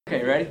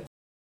Okay, ready?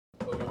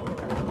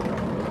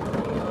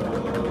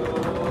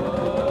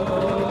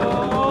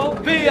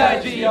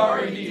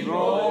 P-I-G-R-E-D,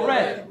 roll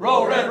red,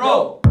 roll red,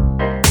 roll.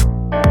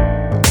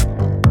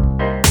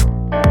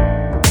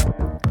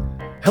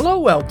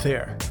 Hello out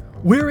there.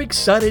 We're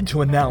excited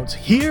to announce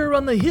Here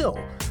on the Hill,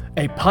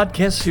 a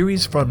podcast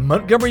series from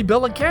Montgomery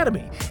Bell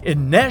Academy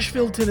in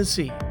Nashville,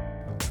 Tennessee.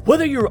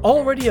 Whether you're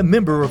already a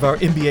member of our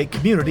MBA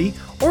community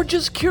or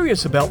just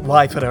curious about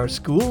life at our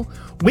school,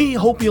 we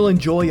hope you'll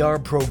enjoy our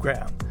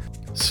program.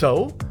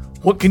 So,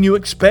 what can you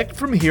expect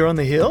from Here on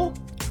the Hill?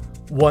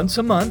 Once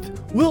a month,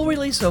 we'll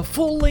release a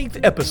full-length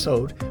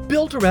episode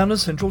built around a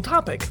central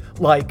topic,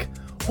 like,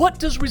 what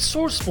does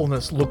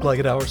resourcefulness look like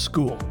at our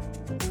school?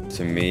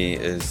 To me,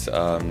 is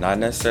not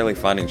necessarily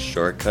finding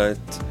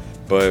shortcuts,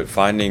 but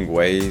finding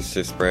ways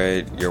to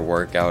spread your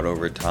work out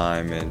over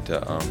time and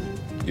to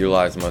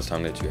utilize the most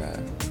time that you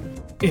have.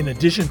 In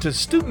addition to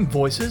student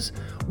voices,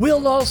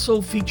 we'll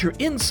also feature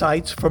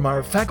insights from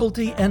our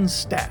faculty and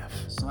staff.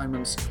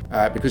 Assignments,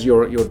 because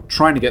you're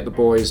trying to get the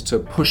boys to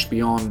push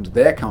beyond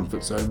their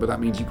comfort zone, but that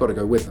means you've got to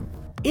go with them.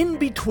 In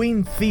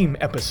between theme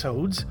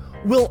episodes,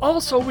 we'll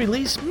also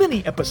release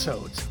mini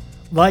episodes,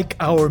 like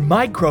our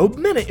Microbe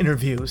Minute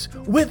interviews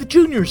with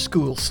junior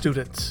school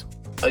students.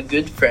 A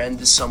good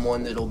friend is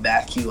someone that'll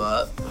back you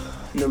up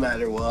no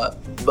matter what,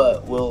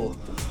 but will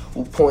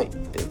point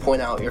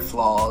out your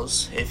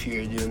flaws if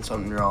you're doing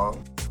something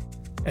wrong.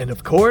 And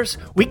of course,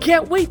 we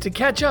can't wait to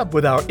catch up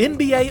with our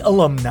MBA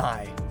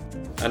alumni.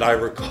 And I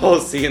recall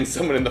seeing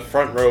someone in the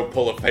front row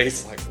pull a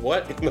face like,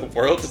 what in the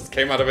world just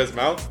came out of his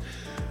mouth?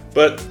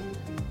 But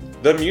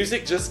the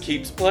music just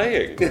keeps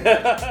playing.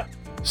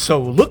 So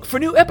look for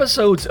new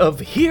episodes of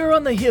Here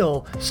on the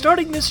Hill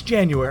starting this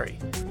January.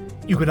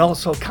 You can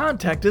also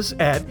contact us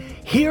at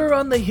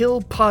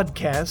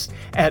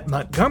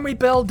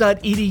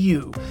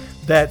hereonthehillpodcast@montgomerybell.edu.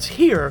 That's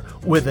here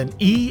with an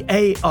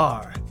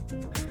EAR.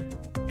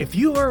 If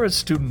you are a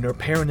student or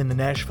parent in the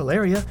Nashville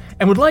area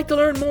and would like to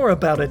learn more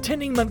about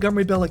attending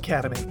Montgomery Bell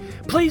Academy,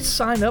 please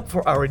sign up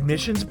for our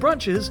admissions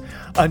brunches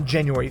on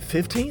January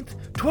 15th,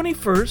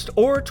 21st,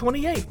 or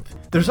 28th.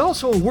 There's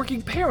also a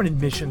working parent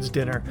admissions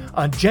dinner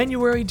on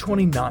January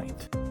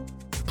 29th.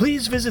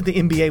 Please visit the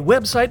MBA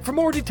website for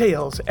more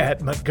details at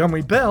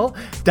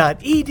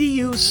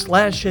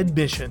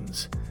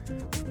montgomerybell.edu/admissions.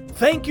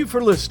 Thank you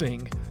for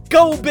listening.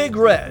 Go Big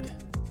Red!